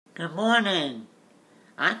Good morning.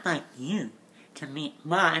 I'd like you to meet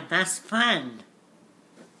my best friend.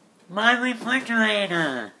 My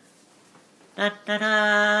refrigerator. Da da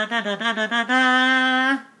da da da da da da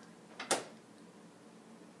da.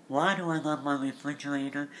 Why do I love my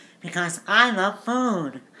refrigerator? Because I love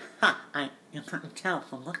food. You couldn't tell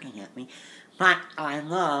from looking at me, but I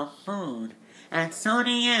love food. And so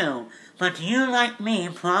do you. But you, like me,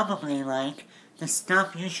 probably like the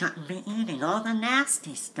stuff you shouldn't be eating. All the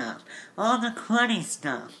nasty stuff. All the cruddy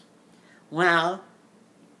stuff. Well,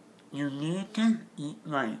 you need to eat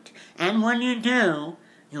right. And when you do,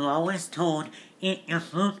 you're always told, eat your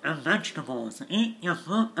fruit and vegetables. Eat your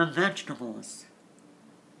fruit and vegetables.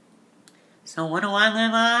 So what do I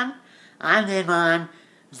live on? I live on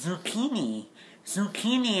zucchini.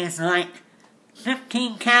 Zucchini is like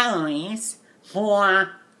 15 calories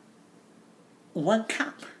for 1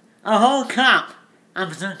 cup. A whole cup of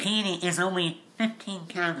zucchini is only 15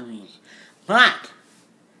 calories. But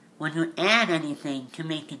when you add anything to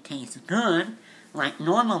make it taste good, like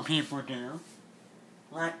normal people do,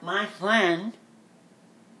 like my friend,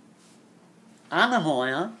 olive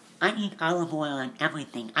oil. I eat olive oil and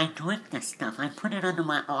everything. I drink this stuff. I put it under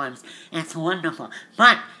my arms. It's wonderful.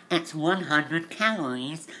 But it's 100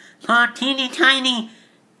 calories per teeny tiny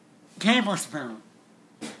tablespoon.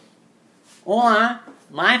 Or,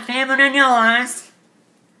 my favorite and yours,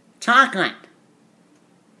 chocolate.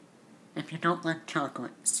 If you don't like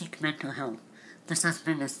chocolate, seek mental health. This has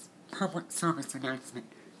been a public service announcement.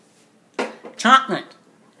 Chocolate.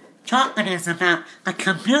 Chocolate is about a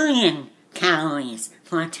kabillion calories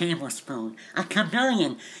for a tablespoon. A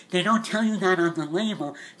kabillion. They don't tell you that on the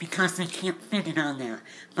label because they can't fit it on there.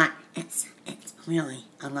 But it's really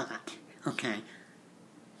a lot. Okay.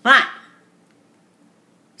 But,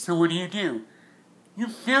 so what do? You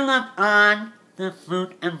fill up on the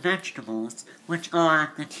fruit and vegetables, which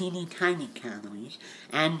are the teeny tiny calories,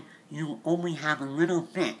 and you only have a little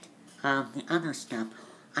bit of the other stuff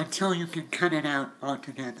until you can cut it out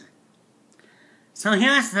altogether. So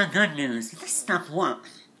here's the good news. This stuff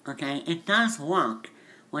works, okay? It does work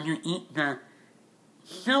when you eat the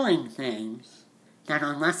filling things that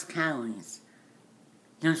are less calories.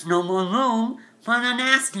 There's no more room for the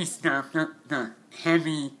nasty stuff, the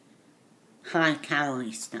heavy,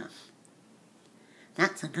 high-calorie stuff.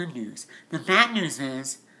 That's the good news. The bad news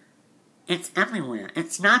is, it's everywhere.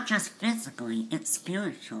 It's not just physically, it's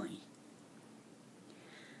spiritually.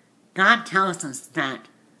 God tells us that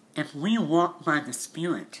if we walk by the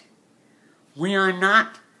Spirit, we are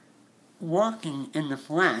not walking in the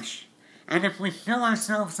flesh. And if we fill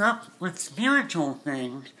ourselves up with spiritual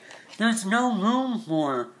things, there's no room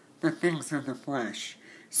for the things of the flesh.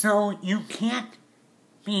 So you can't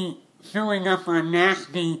be filling up on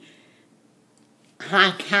nasty,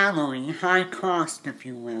 high-calorie, high-cost, if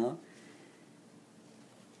you will,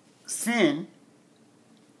 sin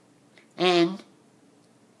and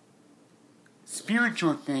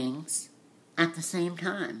spiritual things at the same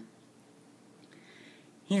time.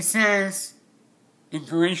 He says, in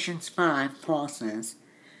Galatians 5, Paul says,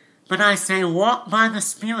 "But I say, walk by the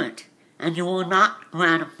Spirit, and you will not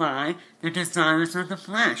gratify the desires of the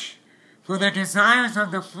flesh. For the desires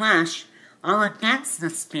of the flesh are against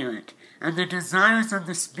the Spirit, and the desires of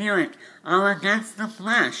the Spirit are against the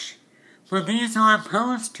flesh. For these are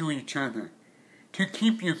opposed to each other, to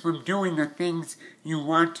keep you from doing the things you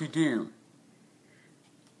want to do."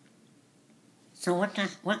 So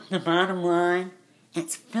what's the bottom line?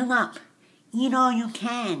 It's fill up. Eat all you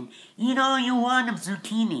can. Eat all you want of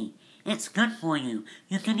zucchini. It's good for you.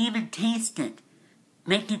 You can even taste it.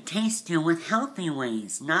 Make it tastier with healthy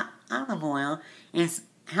ways. Not olive oil is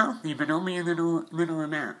healthy, but only a little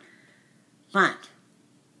amount. But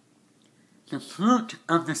the fruit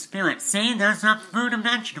of the Spirit, say there's not fruit and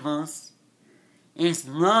vegetables, is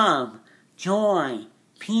love, joy,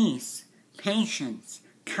 peace, patience,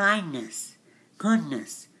 kindness,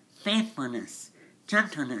 goodness, faithfulness,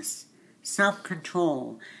 gentleness,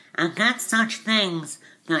 self-control. Against such things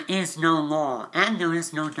there is no law, and there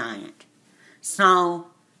is no diet.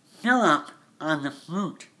 So, fill up on the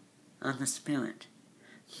fruit of the Spirit.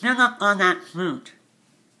 Fill up on that fruit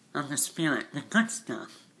of the Spirit, the good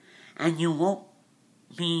stuff, and you won't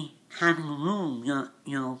be having room.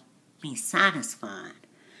 You'll be satisfied,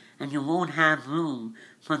 and you won't have room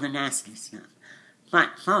for the nasty stuff.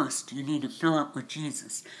 But first, you need to fill up with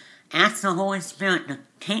Jesus. Ask the Holy Spirit to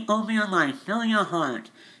take over your life, fill your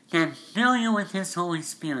heart, then fill you with His Holy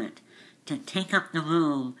Spirit to take up the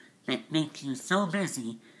room that makes you so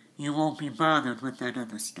busy you won't be bothered with that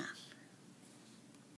other stuff.